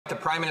the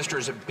Prime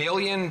Minister's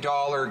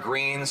billion-dollar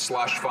green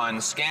slush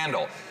fund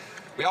scandal.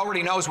 We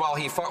already know as well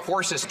he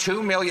forces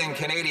 2 million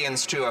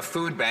Canadians to a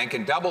food bank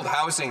and doubled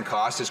housing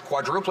costs, is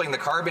quadrupling the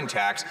carbon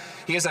tax.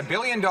 He has a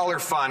billion-dollar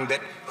fund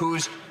that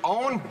whose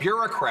own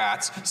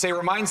bureaucrats say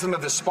reminds them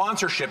of the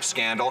sponsorship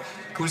scandal,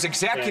 whose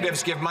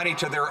executives give money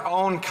to their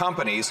own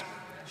companies.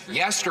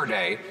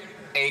 Yesterday,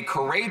 a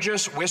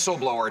courageous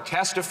whistleblower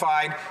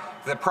testified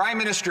the Prime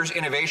Minister's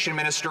Innovation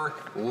Minister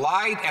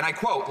lied, and I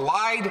quote,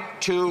 lied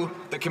to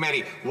the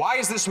committee. Why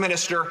is this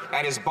minister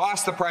and his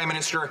boss, the Prime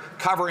Minister,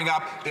 covering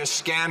up this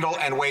scandal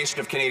and waste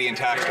of Canadian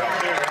tax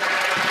dollars?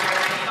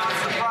 It's not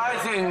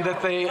surprising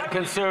that the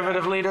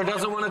Conservative leader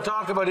doesn't want to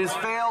talk about his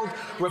failed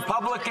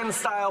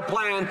Republican-style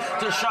plan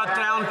to shut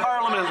down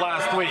Parliament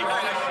last week.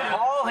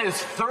 All his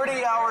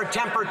 30-hour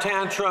temper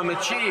tantrum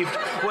achieved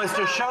was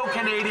to show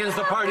Canadians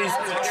the party's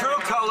true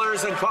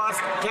colors and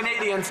cost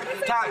Canadians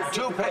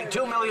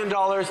 $2 million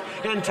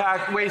in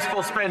tax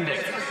wasteful spending.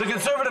 The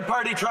Conservative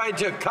Party tried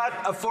to cut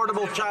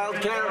affordable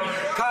childcare,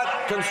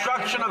 cut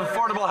construction of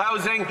affordable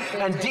housing,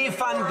 and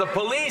defund the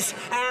police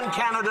and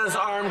Canada's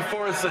armed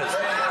forces.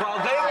 While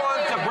they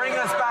want to bring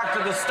us back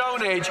to the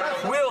Stone Age,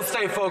 we'll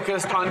stay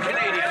focused on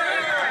Canadians.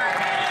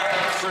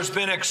 There's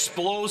been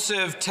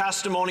explosive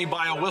testimony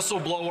by a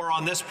whistleblower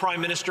on this Prime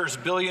Minister's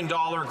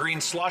billion-dollar green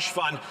slush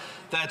fund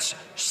that's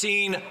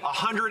seen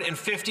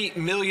 $150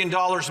 million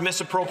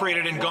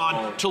misappropriated and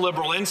gone to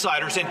Liberal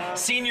insiders. And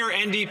senior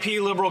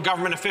NDP Liberal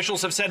government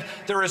officials have said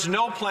there is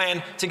no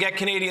plan to get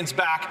Canadians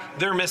back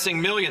their missing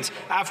millions.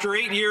 After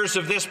 8 years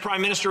of this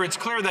Prime Minister, it's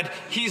clear that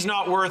he's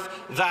not worth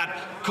that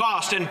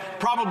cost, and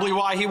probably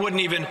why he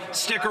wouldn't even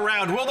stick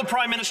around. Will the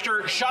Prime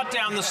Minister shut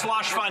down the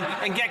slush fund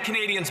and get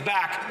Canadians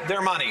back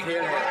their money?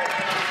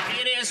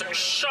 It is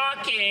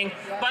shocking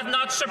but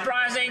not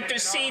surprising to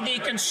see the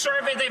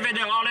Conservative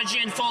ideology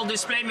in full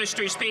display,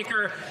 Mr.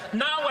 Speaker.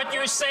 Now what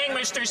you're saying,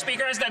 Mr.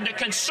 Speaker, is that the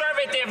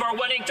Conservative are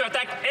willing to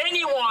attack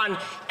anyone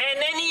and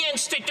any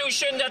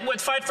institution that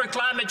would fight for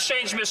climate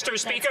change, Mr.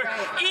 Speaker,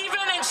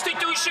 even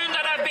institutions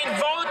that have been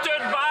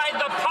voted by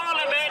the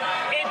Parliament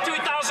in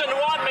 2001,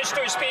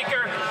 Mr.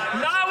 Speaker.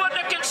 Now what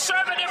the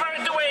Conservative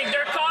are doing,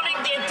 they're calling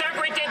the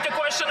integrity into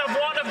question of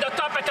one of the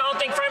top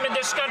accounting firms in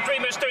this country,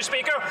 Mr.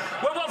 Speaker.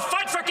 We will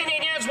fight for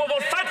Canadians, we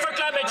will fight for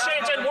climate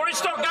change, and we'll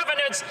restore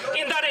governance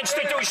in that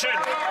institution.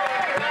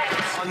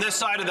 On this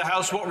side of the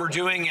House, what we're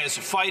doing is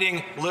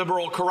fighting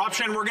Liberal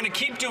corruption. We're going to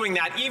keep doing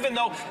that, even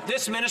though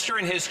this minister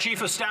and his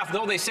chief of staff,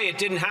 though they say it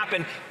didn't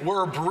happen,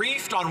 were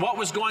briefed on what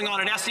was going on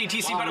at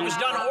STDC, but it was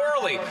done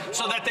orally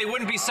so that they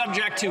wouldn't be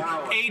subject to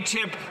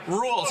ATIP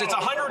rules. It's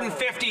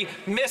 $150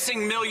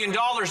 missing million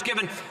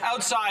given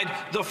outside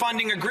the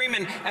funding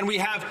agreement, and we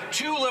have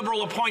 2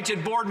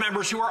 Liberal-appointed board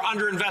members who are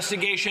under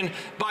investigation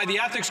by the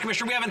Ethics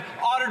Commissioner. We have an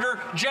Auditor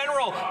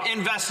General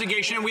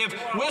investigation, and we have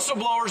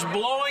whistleblowers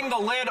blowing the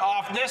lid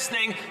off this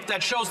thing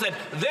that shows that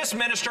this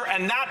minister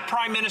and that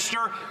Prime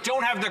Minister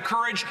don't have the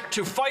courage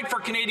to fight for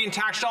Canadian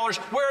tax dollars.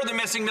 Where are the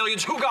missing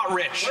millions? Who got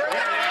rich?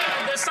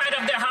 On this side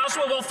of the House,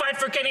 we will fight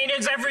for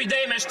Canadians every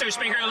day, Mr.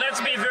 Speaker.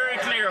 Let's be very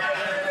clear.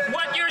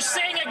 What you're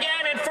saying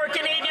again, and for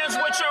Canadians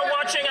which are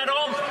watching at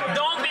home,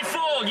 don't be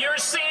fooled. You're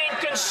seeing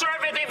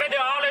Conservative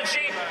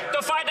ideology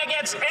to fight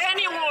against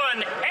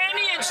anyone,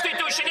 any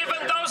institution,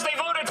 even those they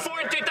voted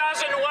for in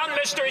 2001,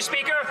 Mr.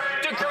 Speaker,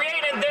 to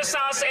create in this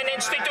House an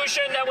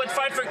institution that would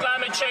fight for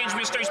climate change,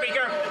 Mr.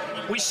 Speaker.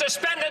 We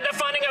suspended the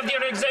funding of the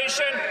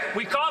organization.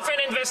 We called for an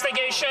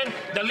investigation.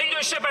 The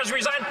leadership has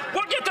resigned.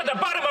 We'll get to the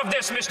bottom of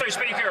this, Mr.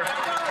 Speaker.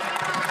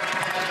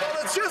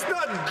 Well, it's just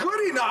not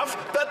good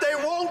enough that they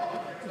won't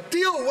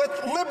deal with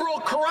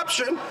Liberal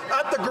corruption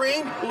at the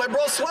Green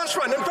Liberal Slush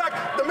Fund. In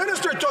fact, the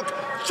minister took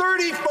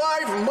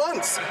 35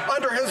 months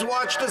under his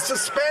watch to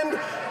suspend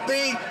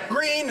the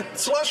Green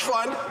Slush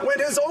Fund when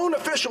his own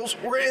officials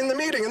were in the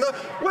meeting. And the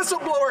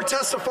whistleblower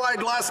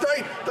testified last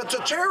night that the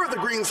chair of the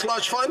Green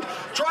Slush Fund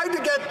tried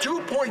to get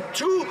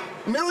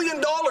 $2.2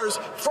 million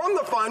from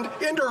the fund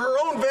into her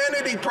own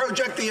vanity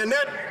project, the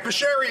Annette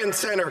Basharian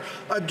Centre,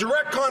 a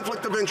direct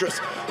conflict of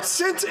interest.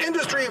 Since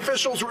industry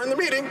officials were in the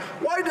meeting,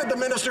 why did the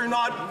minister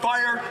not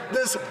fire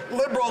this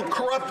Liberal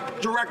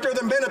corrupt director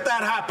the minute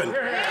that happened? We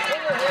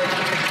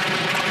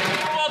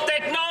will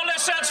take no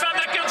lessons from